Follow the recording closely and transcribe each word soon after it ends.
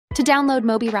To download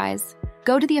Mobirise,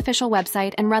 go to the official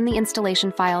website and run the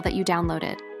installation file that you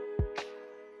downloaded.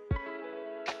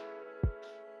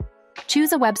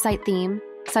 Choose a website theme,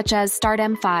 such as Start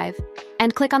M5,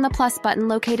 and click on the plus button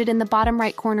located in the bottom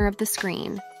right corner of the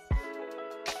screen.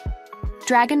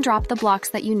 Drag and drop the blocks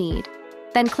that you need,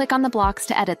 then click on the blocks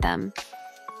to edit them.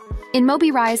 In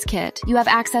Mobirise Kit, you have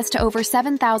access to over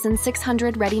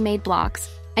 7,600 ready-made blocks,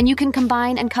 and you can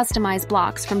combine and customize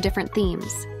blocks from different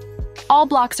themes. All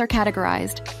blocks are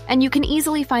categorized, and you can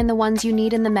easily find the ones you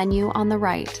need in the menu on the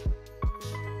right.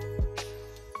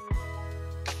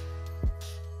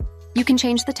 You can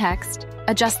change the text,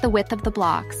 adjust the width of the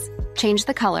blocks, change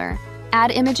the color,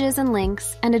 add images and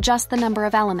links, and adjust the number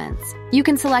of elements. You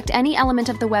can select any element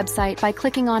of the website by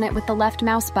clicking on it with the left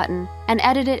mouse button and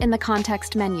edit it in the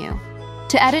context menu.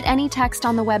 To edit any text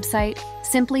on the website,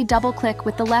 simply double-click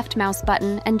with the left mouse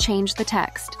button and change the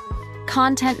text.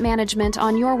 Content management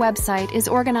on your website is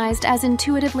organized as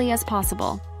intuitively as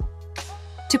possible.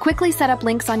 To quickly set up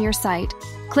links on your site,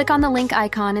 click on the link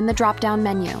icon in the drop-down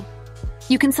menu.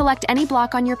 You can select any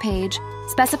block on your page,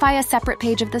 specify a separate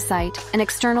page of the site, an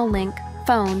external link,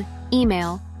 phone,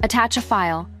 email, attach a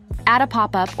file, add a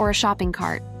pop-up or a shopping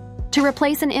cart. To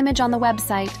replace an image on the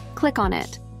website, click on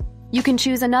it. You can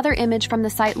choose another image from the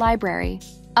site library,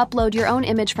 upload your own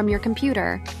image from your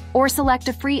computer, or select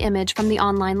a free image from the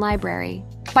online library.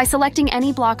 By selecting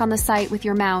any block on the site with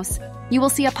your mouse, you will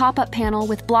see a pop-up panel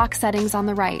with block settings on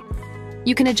the right.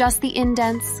 You can adjust the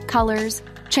indents, colors,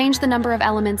 change the number of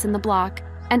elements in the block,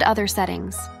 and other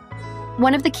settings.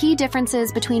 One of the key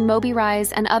differences between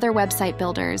Mobirise and other website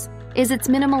builders is its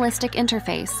minimalistic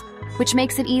interface, which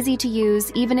makes it easy to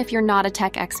use even if you're not a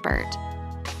tech expert.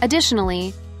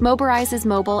 Additionally, Mobirise is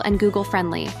mobile and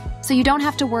Google-friendly, so you don't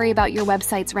have to worry about your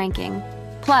website's ranking.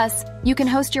 Plus, you can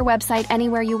host your website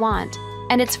anywhere you want,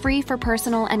 and it's free for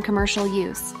personal and commercial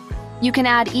use. You can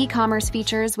add e-commerce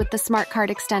features with the Smart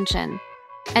Cart extension.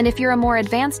 And if you're a more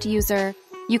advanced user,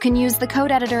 you can use the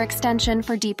code editor extension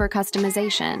for deeper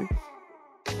customization.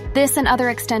 This and other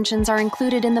extensions are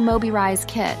included in the Mobirise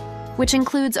Kit, which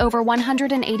includes over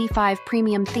 185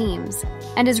 premium themes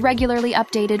and is regularly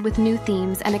updated with new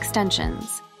themes and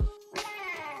extensions.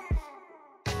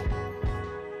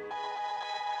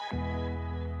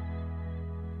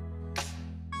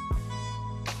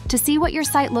 To see what your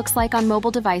site looks like on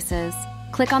mobile devices,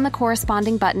 click on the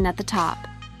corresponding button at the top.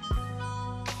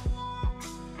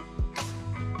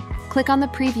 Click on the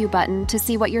Preview button to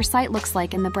see what your site looks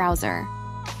like in the browser.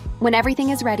 When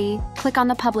everything is ready, click on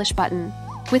the Publish button.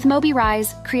 With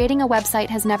Mobirise, creating a website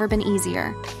has never been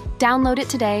easier. Download it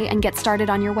today and get started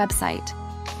on your website.